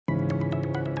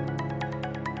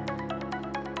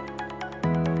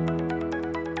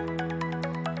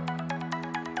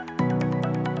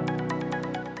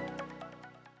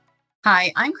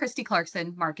Hi, I'm Christie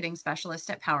Clarkson, Marketing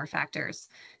Specialist at Power Factors.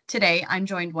 Today, I'm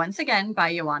joined once again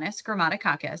by Ioannis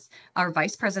Grammatikakis, our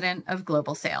Vice President of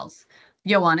Global Sales.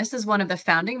 Ioannis is one of the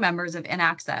founding members of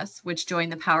InAccess, which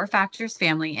joined the Power Factors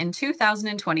family in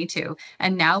 2022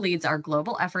 and now leads our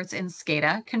global efforts in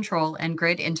SCADA, control, and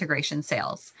grid integration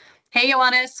sales. Hey,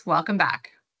 Ioannis, welcome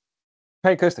back.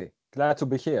 Hey, Christie, glad to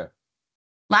be here.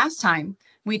 Last time,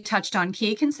 we touched on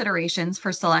key considerations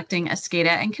for selecting a SCADA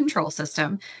and control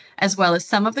system, as well as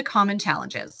some of the common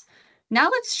challenges. Now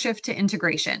let's shift to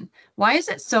integration. Why is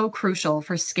it so crucial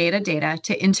for SCADA data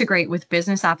to integrate with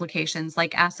business applications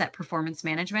like asset performance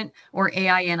management or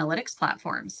AI analytics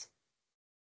platforms?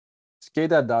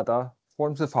 SCADA data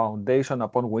forms the foundation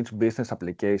upon which business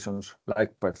applications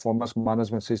like performance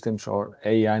management systems or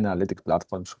AI analytic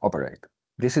platforms operate.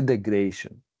 This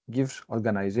integration gives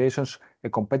organizations a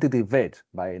competitive edge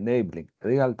by enabling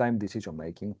real-time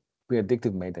decision-making,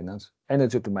 predictive maintenance,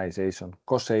 energy optimization,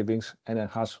 cost savings, and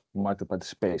enhanced market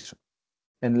participation.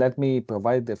 And let me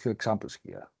provide a few examples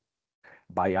here.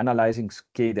 By analyzing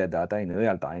SCADA data in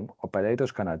real time,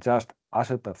 operators can adjust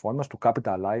asset performance to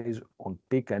capitalize on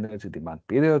peak energy demand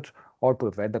periods or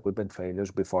prevent equipment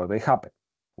failures before they happen.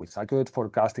 With accurate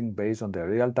forecasting based on the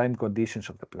real-time conditions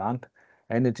of the plant,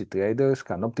 energy traders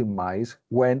can optimize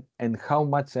when and how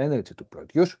much energy to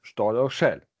produce, store, or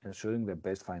sell, ensuring the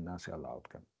best financial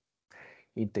outcome.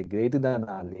 Integrated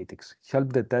analytics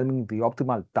help determine the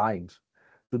optimal times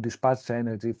to dispatch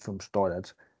energy from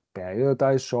storage,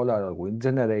 prioritize solar or wind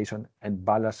generation, and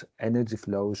balance energy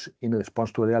flows in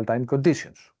response to real-time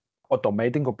conditions.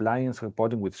 Automating compliance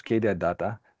reporting with SCADA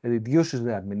data reduces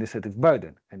the administrative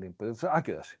burden and improves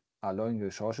accuracy, allowing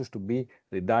resources to be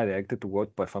redirected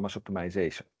toward performance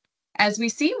optimization. As we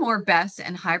see more BESS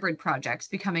and hybrid projects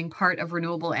becoming part of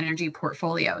renewable energy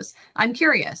portfolios, I'm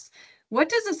curious, what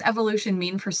does this evolution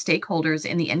mean for stakeholders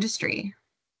in the industry?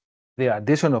 The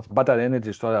addition of battery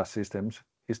energy storage systems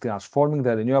is transforming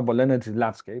the renewable energy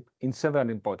landscape in several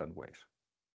important ways.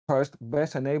 First,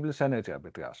 BESS enables energy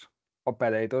arbitrage.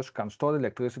 Operators can store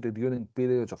electricity during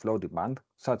periods of low demand,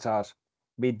 such as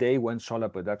midday when solar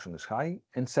production is high,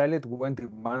 and sell it when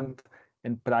demand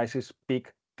and prices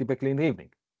peak, typically in the evening.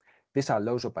 This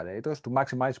allows operators to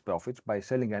maximize profits by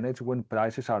selling energy when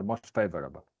prices are most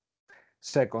favorable.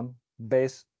 Second,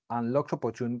 BESS unlocks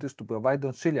opportunities to provide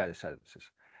auxiliary services,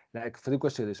 like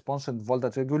frequency response and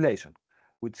voltage regulation,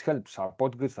 which helps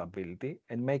support grid stability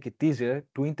and make it easier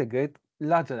to integrate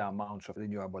larger amounts of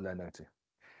renewable energy.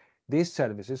 These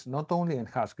services not only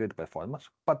enhance grid performance,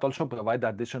 but also provide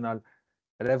additional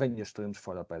revenue streams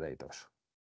for operators.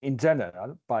 In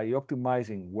general, by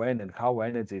optimizing when and how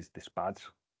energy is dispatched,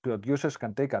 producers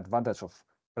can take advantage of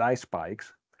price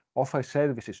spikes, offer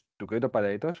services to grid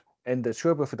operators, and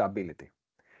ensure profitability,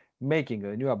 making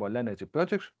renewable energy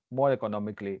projects more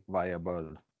economically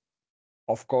viable.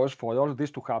 Of course, for all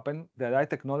this to happen, the right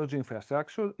technology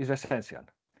infrastructure is essential.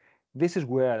 This is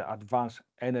where advanced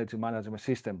energy management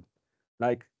systems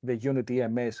like the Unit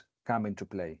EMS come into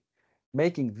play,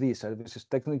 making these services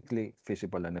technically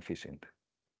feasible and efficient.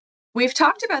 We've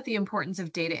talked about the importance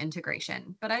of data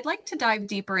integration, but I'd like to dive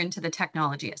deeper into the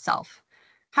technology itself.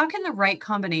 How can the right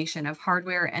combination of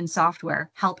hardware and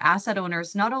software help asset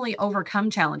owners not only overcome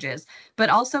challenges, but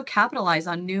also capitalize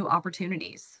on new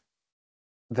opportunities?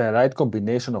 The right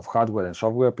combination of hardware and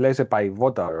software plays a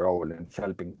pivotal role in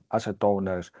helping asset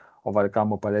owners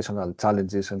overcome operational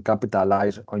challenges and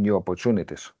capitalize on new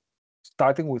opportunities.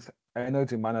 Starting with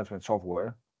energy management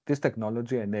software, this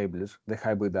technology enables the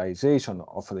hybridization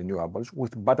of renewables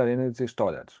with battery energy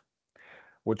storage,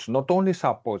 which not only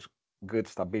supports grid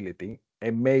stability,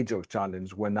 a major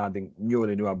challenge when adding new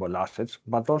renewable assets,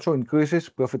 but also increases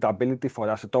profitability for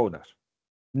asset owners.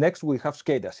 Next, we have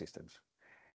SCADA systems.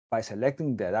 By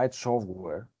selecting the right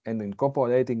software and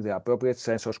incorporating the appropriate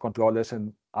sensors, controllers,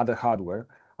 and other hardware,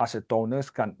 asset owners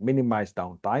can minimize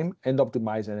downtime and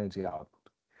optimize energy output.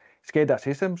 SCADA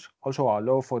systems also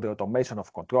allow for the automation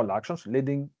of control actions,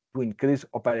 leading to increased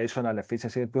operational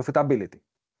efficiency and profitability.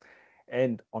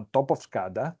 And on top of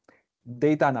SCADA,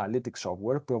 data analytics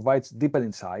software provides deeper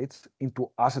insights into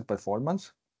asset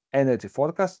performance, energy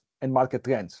forecasts, and market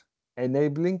trends,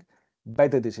 enabling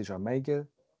better decision making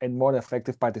and more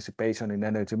effective participation in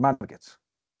energy markets.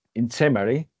 In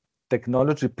summary,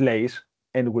 technology plays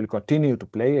and will continue to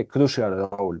play a crucial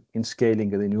role in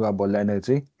scaling renewable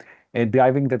energy and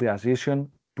driving the transition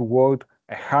toward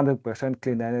 100%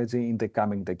 clean energy in the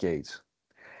coming decades.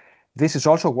 This is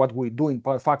also what we do in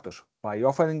Power Factors by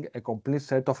offering a complete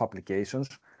set of applications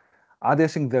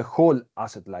addressing the whole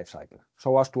asset lifecycle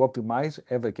so as to optimize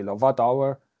every kilowatt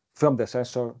hour from the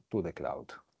sensor to the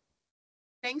cloud.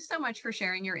 Thanks so much for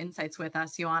sharing your insights with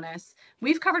us, Ioannis.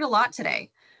 We've covered a lot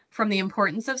today, from the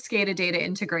importance of SCADA data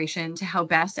integration to how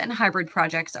BESS and hybrid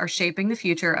projects are shaping the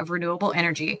future of renewable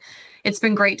energy. It's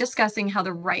been great discussing how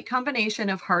the right combination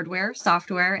of hardware,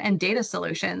 software, and data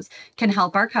solutions can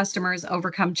help our customers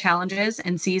overcome challenges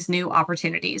and seize new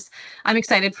opportunities. I'm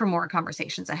excited for more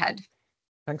conversations ahead.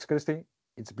 Thanks, Christie.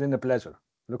 It's been a pleasure.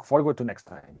 Look forward to next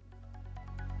time.